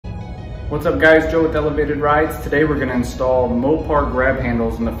What's up guys, Joe with Elevated Rides. Today we're going to install Mopar grab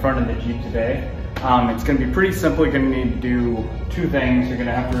handles in the front of the Jeep today. It's going to be pretty simple. You're going to need to do two things. You're going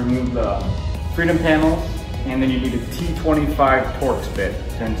to have to remove the freedom panels, and then you need a T25 Torx bit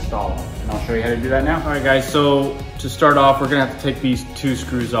to install them. And I'll show you how to do that now. All right guys, so to start off, we're going to have to take these two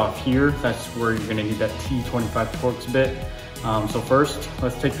screws off here. That's where you're going to need that T25 Torx bit. So first,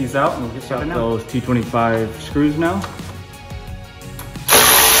 let's take these out and we'll get started now. Those T25 screws now.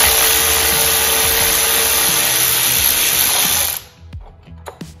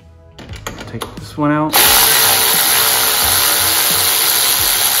 Take this one out.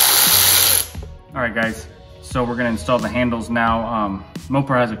 All right guys, so we're gonna install the handles now.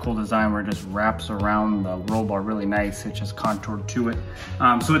 Mopar has a cool design where it just wraps around the roll bar really nice. It's just contoured to it.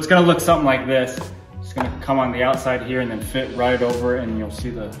 So it's gonna look something like this. It's gonna come on the outside here and then fit right over, and you'll see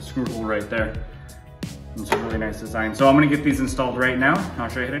the screw hole right there. It's a really nice design. So I'm gonna get these installed right now. I'll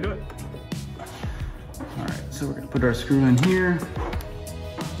show you how to do it. All right, so we're gonna put our screw in here.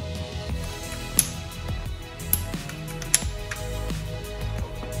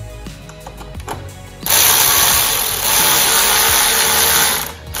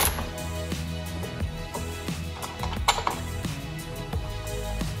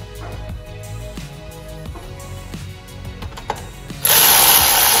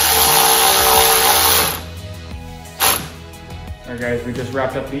 All right guys, we just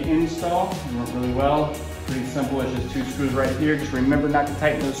wrapped up the install. It went really well. Pretty simple, it's just two screws right here. Just remember not to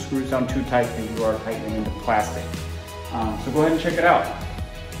tighten those screws down too tight because you are tightening into plastic. So go ahead and check it out.